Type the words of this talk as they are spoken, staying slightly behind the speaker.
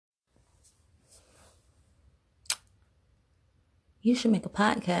You should make a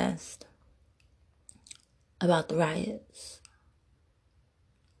podcast about the riots.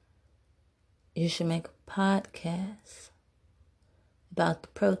 You should make a podcast about the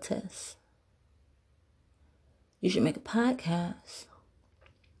protests. You should make a podcast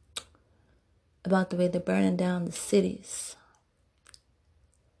about the way they're burning down the cities.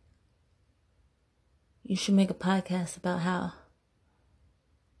 You should make a podcast about how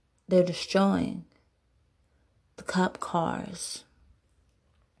they're destroying the cop cars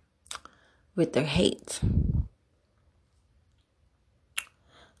with their hate.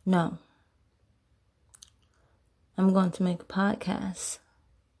 No. I'm going to make a podcast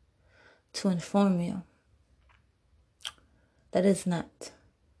to inform you that it's not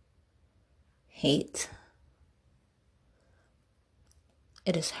hate.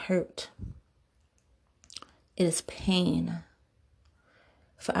 It is hurt. It is pain.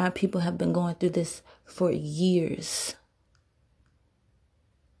 For our people have been going through this for years.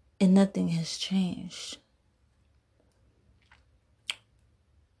 And nothing has changed.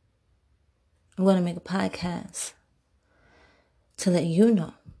 I'm going to make a podcast to let you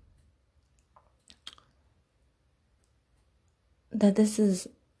know that this is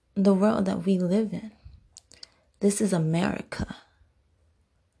the world that we live in. This is America,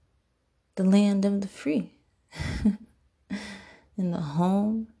 the land of the free, and the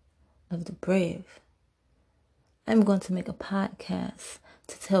home of the brave. I'm going to make a podcast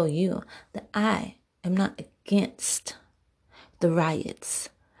to tell you that I am not against the riots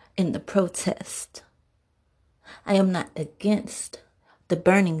and the protest. I am not against the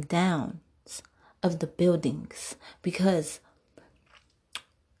burning down of the buildings, because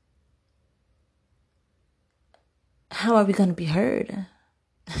how are we going to be heard?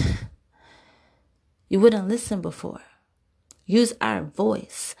 You wouldn't listen before. Use our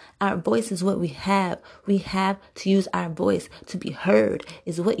voice. Our voice is what we have. We have to use our voice to be heard,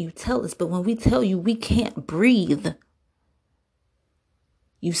 is what you tell us. But when we tell you we can't breathe,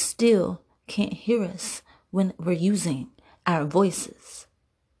 you still can't hear us when we're using our voices.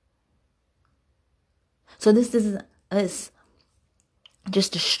 So this isn't us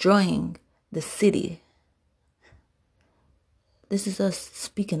just destroying the city. This is us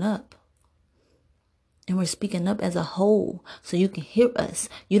speaking up. And we're speaking up as a whole so you can hear us.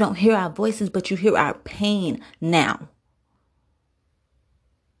 You don't hear our voices, but you hear our pain now.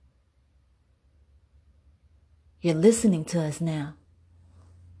 You're listening to us now.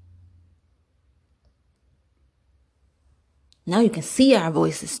 Now you can see our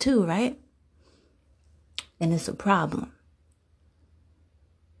voices too, right? And it's a problem.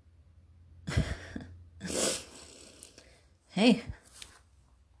 Hey.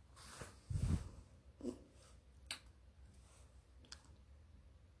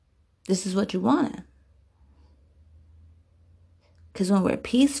 This is what you wanted. Because when we're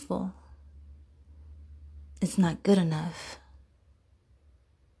peaceful, it's not good enough.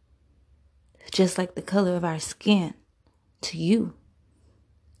 Just like the color of our skin to you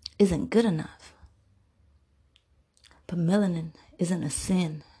isn't good enough. But melanin isn't a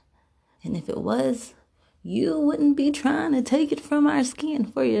sin. And if it was, you wouldn't be trying to take it from our skin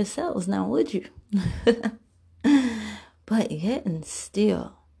for yourselves, now would you? But yet and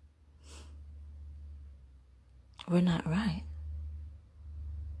still, we're not right.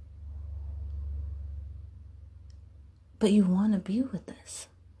 But you want to be with us.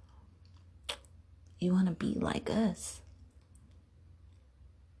 You want to be like us.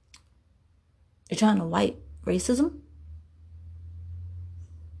 You're trying to wipe racism?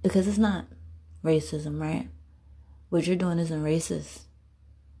 Because it's not racism, right? What you're doing isn't racist.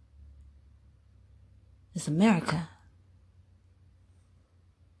 It's America.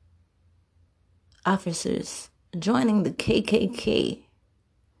 Officers joining the KKK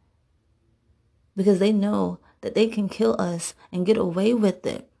because they know that they can kill us and get away with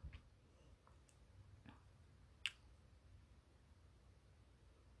it.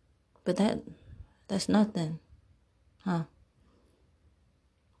 But that's nothing, huh?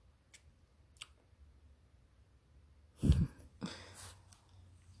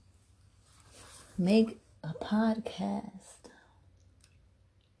 Make a podcast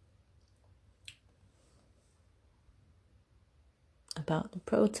about the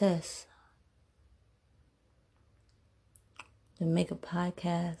protests. Then make a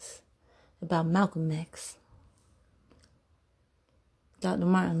podcast about Malcolm X, Dr.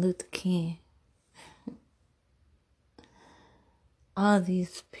 Martin Luther King. All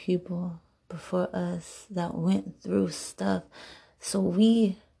these people before us that went through stuff so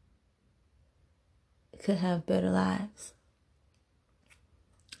we could have better lives.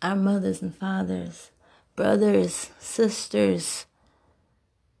 Our mothers and fathers, brothers, sisters,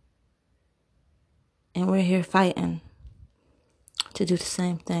 And we're here fighting to do the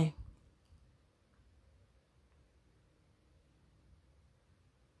same thing.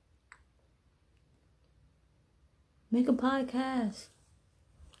 Make a podcast.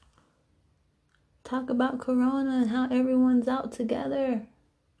 Talk about Corona and how everyone's out together.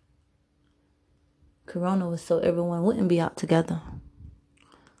 Corona was so everyone wouldn't be out together.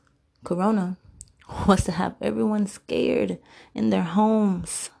 Corona was to have everyone scared in their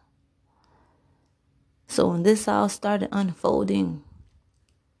homes. So when this all started unfolding,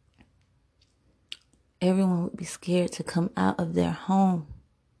 everyone would be scared to come out of their home.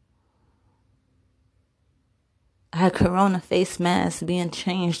 I had Corona face masks being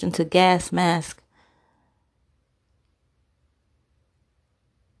changed into gas masks.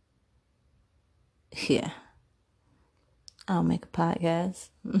 Yeah. I'll make a podcast.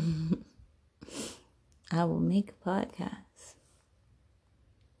 I will make a podcast.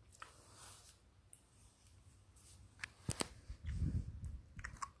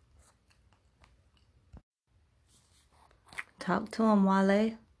 Talk to him,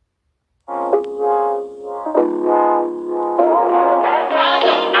 Wale.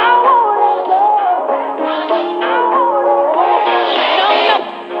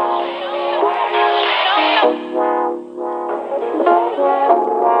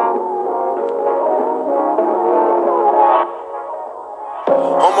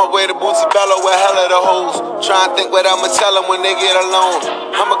 On my way to Bootsy Bello with hella the hoes. Trying to think what I'ma tell them when they get alone.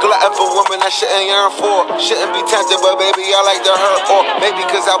 I'm a glutton for women I shouldn't yearn for. Shouldn't be tempted, but baby, I like to hurt. Or maybe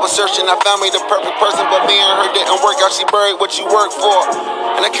cause I was searching, I found me the perfect person. But me and her didn't work out, she buried what you work for.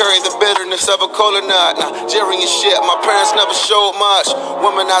 And I carry the bitterness of a cola nut. Nigerian shit, my parents never showed much.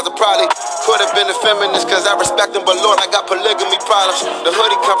 Womanizer probably could have been a feminist, cause I respect them, but Lord, I got polygamy problems. The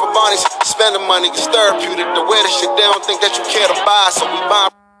hoodie come from Bonnie's, spending money, it's therapeutic. The wear the shit, they don't think that you care to buy, so we buy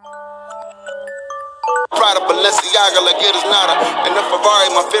Prada, Balenciaga, like it is nada. And the Ferrari,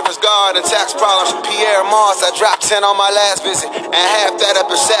 my favorite's God, and tax problems. Pierre Mars, I dropped 10 on my last visit, and half that up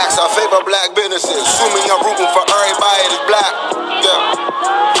in Saks. I favor black businesses. Assuming I'm rooting for everybody that's black. Yeah.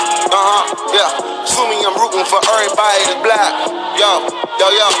 Yeah. Assuming I'm rooting for everybody that's black. Yo,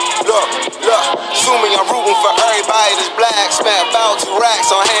 look. Assuming I'm rooting for everybody that's black. Spent about 2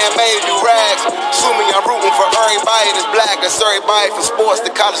 racks on handmade new rags. Assuming I'm rooting for everybody that's black. That's everybody from sports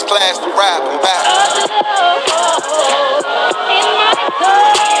to college class to rap and back.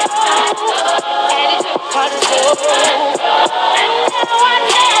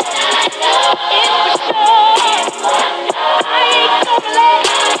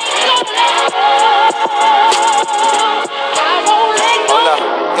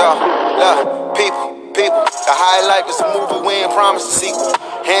 People, the highlight was the movie we ain't promised a sequel.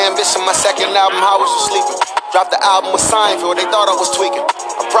 Ambition, my second album, how was you sleeping? Dropped the album with Seinfeld, they thought I was tweaking.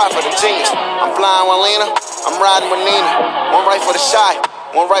 A prophet, a genius. I'm flying with Lena, I'm riding with Nina. One right for the shy,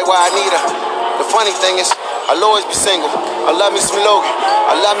 one right where I need her. The funny thing is, I'll always be single. I love me some Logan,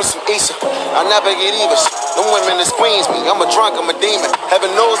 I love me some Issa. I never get evens. Them women is queens me. I'm a drunk, I'm a demon. Heaven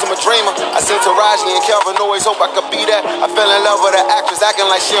knows I'm a dreamer. I seen Taraji and Kelvin, always hope I could be that. I fell in love with an actress acting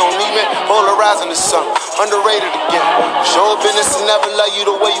like she don't need me. Polarizing the sun, underrated again. Show business and never love you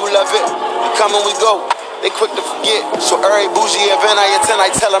the way you love it. We come and we go, they quick to forget. So every bougie event I attend,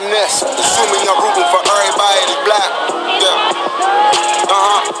 I tell them this. Assuming I'm rooting for everybody that's black. Yeah.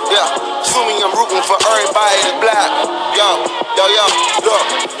 Assuming I'm rooting for everybody that's black. Yo, look.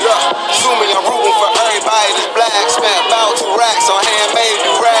 Assuming I'm rooting for everybody that's black. Spent about 2 racks on handmade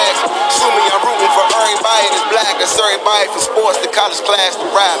new rags. Assuming I'm rooting for everybody that's black. That's everybody from sports to college class to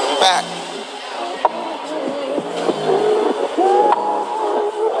rap and back.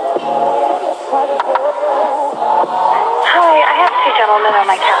 Hi, I have 2 gentlemen on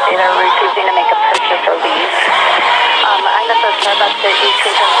my cafe that are refusing to make a purchase or leave. I'm at the Starbucks at 18th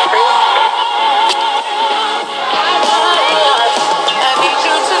Street.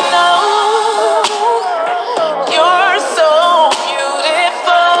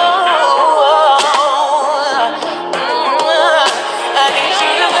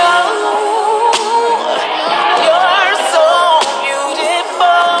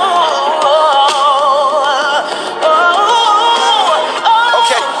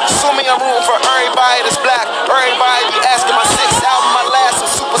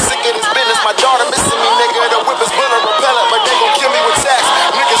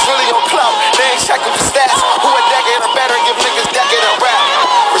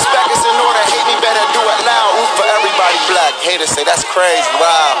 Haters say that's crazy.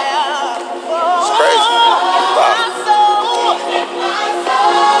 Wow. It's crazy. Wow.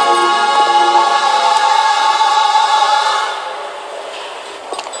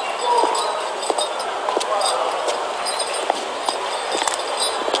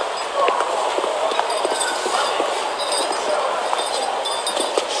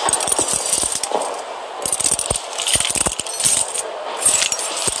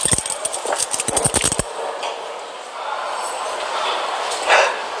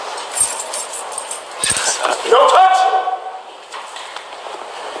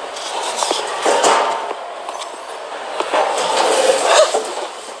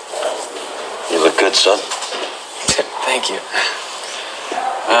 ahead, son. Thank you.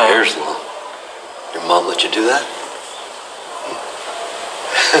 Your hair's long. Your mom let you do that?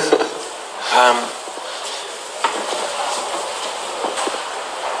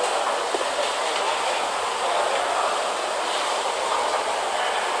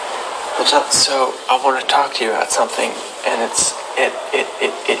 What's up? So I want to talk to you about something, and it's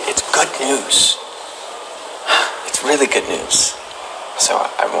good news. It's really good news. So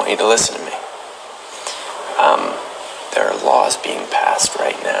I want you to listen to me. There are laws being passed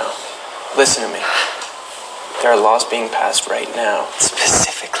right now. Listen to me. There are laws being passed right now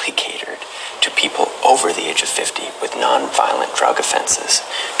specifically catered to people over the age of 50 with non-violent drug offenses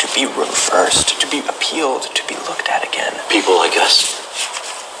to be reversed, to be appealed, to be looked at again. People like us.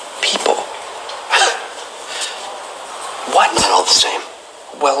 People. What? Not all the same.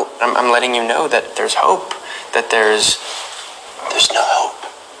 Well, I'm letting you know that there's hope, that there's no hope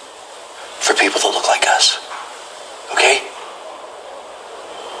for people that look like us. Okay?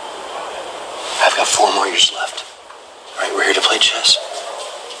 I've got 4 more years left. All right, we're here to play chess.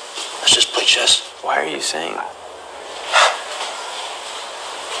 Let's just play chess. Why are you saying that?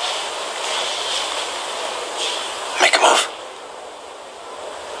 Make a move.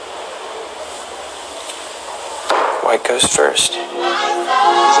 White goes first. This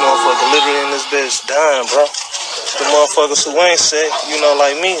motherfucker literally in this bitch dying, bro. The motherfuckers who ain't sick,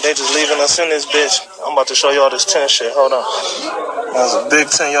 like me, they just leaving us in this bitch. I'm about to show y'all this tent shit. Hold on. There's a big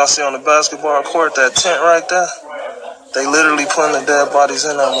tent y'all see on the basketball court, that tent right there. They literally putting the dead bodies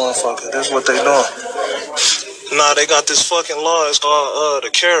in that motherfucker. This is what they doing. Nah, they got this fucking law. It's called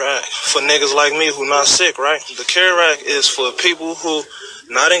the CARE Act for niggas like me who not sick, right? The CARE Act is for people who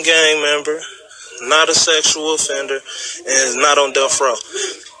not a gang member, not a sexual offender, and is not on death row.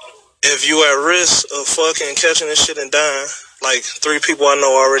 If you at risk of fucking catching this shit and dying, like 3 people I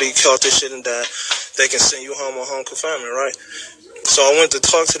know already caught this shit and died, they can send you home on home confinement, right? So I went to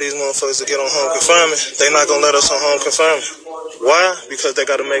talk to these motherfuckers to get on home confinement. They not gonna let us on home confinement. Why? Because they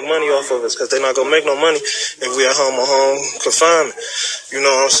gotta make money off of us, because they not gonna make no money if we at home on home confinement. You know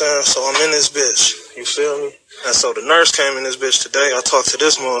what I'm saying? So I'm in this bitch. You feel me? And so the nurse came in this bitch today. I talked to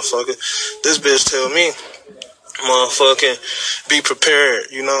this motherfucker. This bitch tell me, motherfucking be prepared,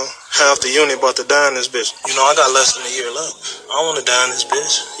 half the unit about to die in this bitch. I got less than a year left. I don't want to die in this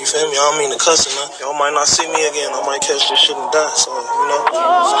bitch. You feel me? I don't mean to cuss or nothing. Y'all might not see me again. I might catch this shit and die. So,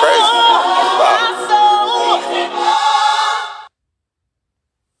 it's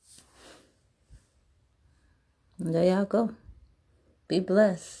crazy. There y'all go. Be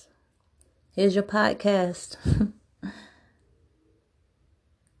blessed. Here's your podcast.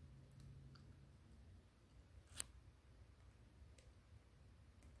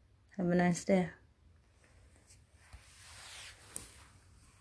 Have a nice day.